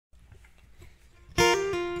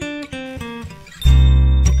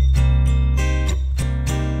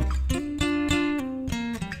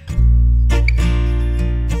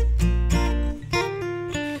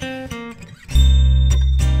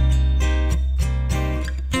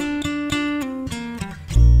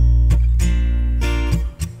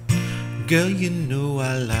Girl, you know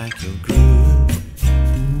I like your groove.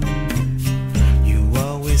 You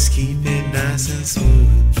always keep it nice and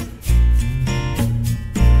smooth.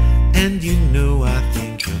 And you know I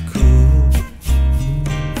think you're cool.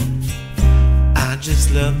 I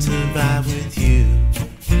just love to vibe with you.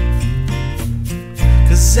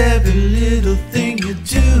 'Cause every little thing you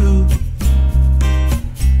do,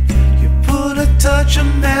 you put a touch of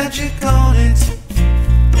magic on it.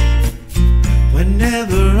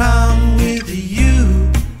 Whenever I'm with you,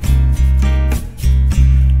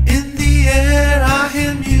 in the air I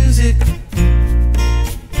hear music.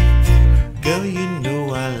 Girl, you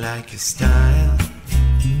know I like your style,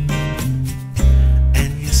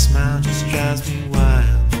 and your smile just drives me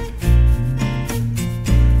wild.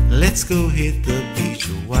 Let's go hit the beach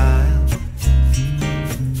a while,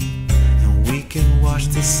 and we can watch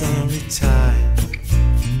the sun retire.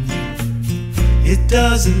 It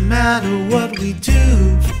doesn't matter what we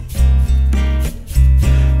do,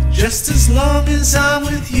 just as long as I'm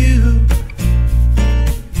with you.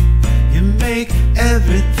 You make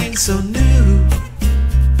everything so new.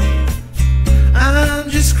 I'm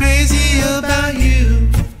just crazy about you.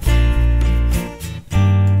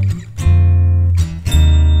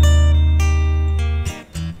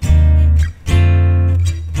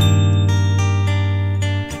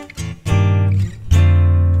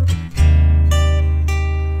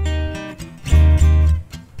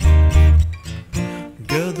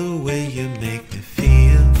 Girl, the way you make me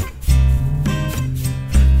feel,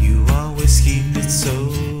 you always keep it so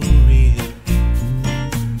real.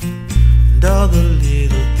 And all the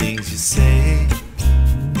little things you say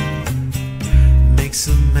makes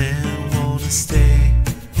a man wanna stay.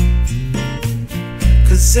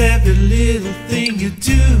 'Cause every little thing you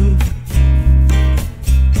do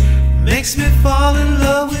makes me fall in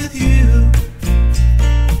love with you.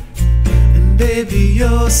 And baby,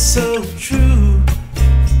 you're so true.